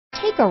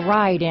Take a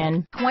ride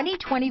in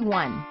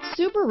 2021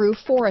 Subaru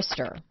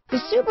Forester. The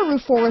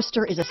Subaru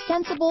Forester is a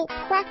sensible,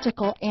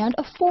 practical, and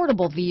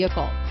affordable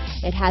vehicle.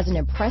 It has an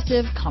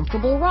impressive,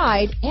 comfortable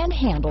ride and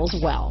handles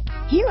well.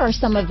 Here are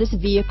some of this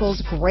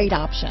vehicle's great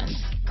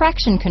options: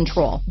 traction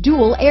control,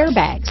 dual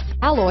airbags,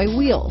 alloy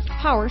wheels,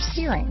 power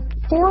steering,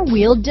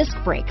 four-wheel disc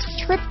brakes,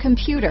 trip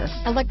computer,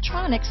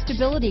 electronic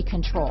stability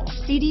control,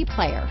 CD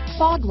player,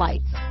 fog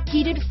lights,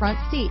 heated front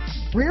seats,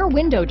 rear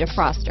window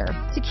defroster,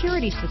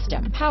 security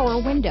system,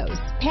 power windows,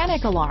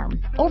 panic alarm,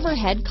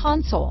 overhead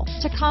console,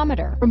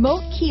 tachometer,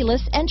 remote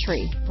keyless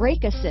entry,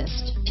 brake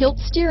assist, tilt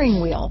steering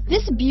wheel.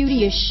 This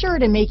beauty is sure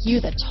to make you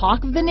the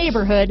talk of the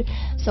neighborhood,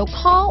 so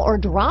call or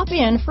drop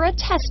in for a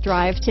test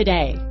drive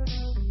today.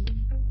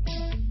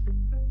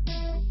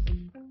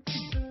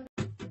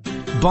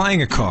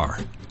 Buying a car.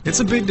 It's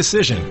a big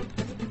decision,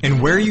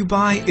 and where you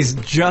buy is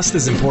just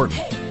as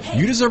important.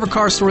 You deserve a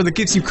car store that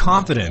gives you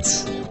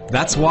confidence.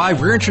 That's why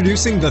we're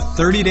introducing the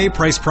 30-day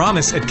price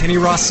promise at Kenny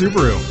Ross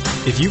Subaru.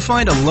 If you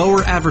find a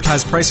lower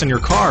advertised price on your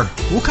car,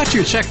 we'll cut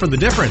you a check for the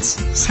difference.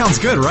 Sounds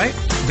good, right?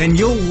 Then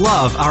you'll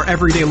love our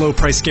everyday low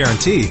price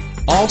guarantee.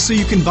 All so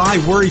you can buy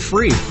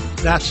worry-free.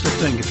 That's the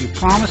thing. If you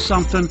promise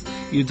something,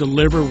 you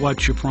deliver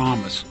what you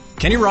promise.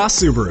 Kenny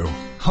Ross Subaru,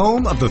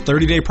 home of the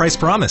 30-day price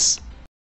promise.